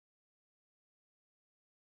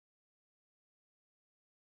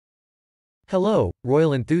Hello,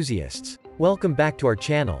 royal enthusiasts. Welcome back to our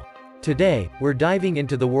channel. Today, we're diving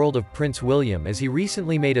into the world of Prince William as he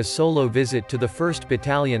recently made a solo visit to the 1st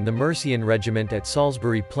Battalion The Mercian Regiment at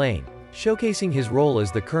Salisbury Plain, showcasing his role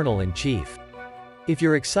as the Colonel-in-Chief. If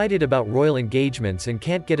you're excited about royal engagements and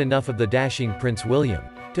can't get enough of the dashing Prince William,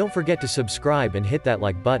 don't forget to subscribe and hit that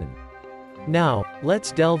like button. Now,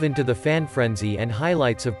 let's delve into the fan frenzy and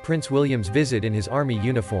highlights of Prince William's visit in his army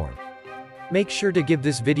uniform. Make sure to give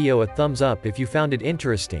this video a thumbs up if you found it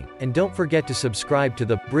interesting, and don't forget to subscribe to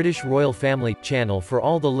the British Royal Family channel for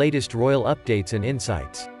all the latest royal updates and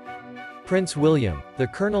insights. Prince William, the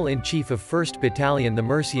Colonel-in-Chief of 1st Battalion The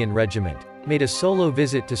Mercian Regiment, made a solo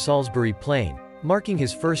visit to Salisbury Plain, marking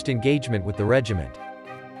his first engagement with the regiment.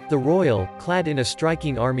 The royal, clad in a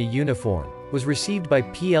striking army uniform, was received by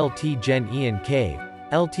PLt Gen Ian Cave,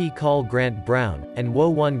 LT Col Grant Brown, and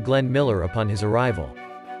WO1 Glen Miller upon his arrival.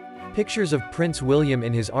 Pictures of Prince William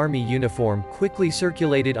in his army uniform quickly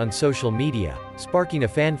circulated on social media, sparking a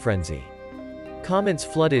fan frenzy. Comments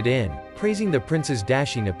flooded in, praising the prince's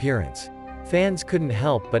dashing appearance. Fans couldn't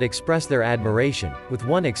help but express their admiration, with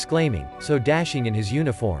one exclaiming, "So dashing in his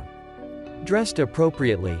uniform." Dressed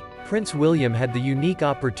appropriately, Prince William had the unique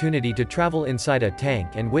opportunity to travel inside a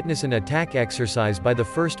tank and witness an attack exercise by the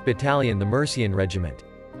 1st Battalion The Mercian Regiment.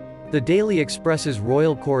 The Daily Express's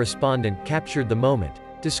royal correspondent captured the moment,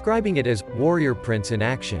 describing it as "Warrior Prince in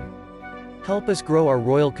action." Help us grow our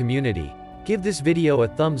royal community. Give this video a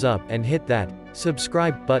thumbs up and hit that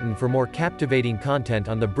subscribe button for more captivating content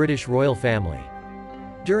on the British royal family.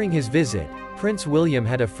 During his visit, Prince William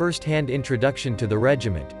had a first-hand introduction to the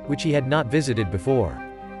regiment, which he had not visited before.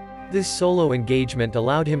 This solo engagement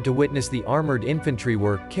allowed him to witness the armoured infantry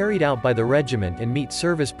work carried out by the regiment and meet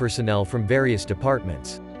service personnel from various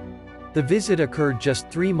departments. The visit occurred just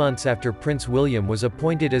 3 months after Prince William was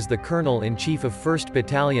appointed as the Colonel-in-Chief of 1st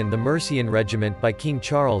Battalion The Mercian Regiment by King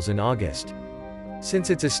Charles in August. Since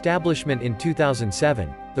its establishment in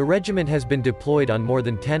 2007, the regiment has been deployed on more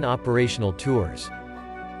than 10 operational tours.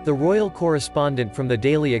 The royal correspondent from the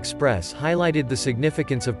Daily Express highlighted the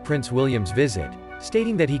significance of Prince William's visit,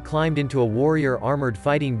 stating that he climbed into a warrior armoured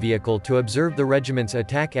fighting vehicle to observe the regiment's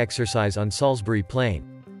attack exercise on Salisbury Plain.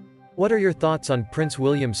 What are your thoughts on Prince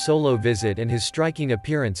William's solo visit and his striking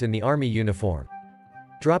appearance in the army uniform?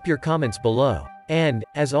 Drop your comments below. And,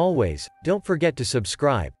 as always, don't forget to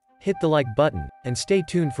subscribe, hit the like button, and stay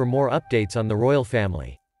tuned for more updates on the royal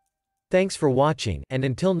family. Thanks for watching, and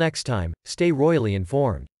until next time, stay royally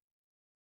informed.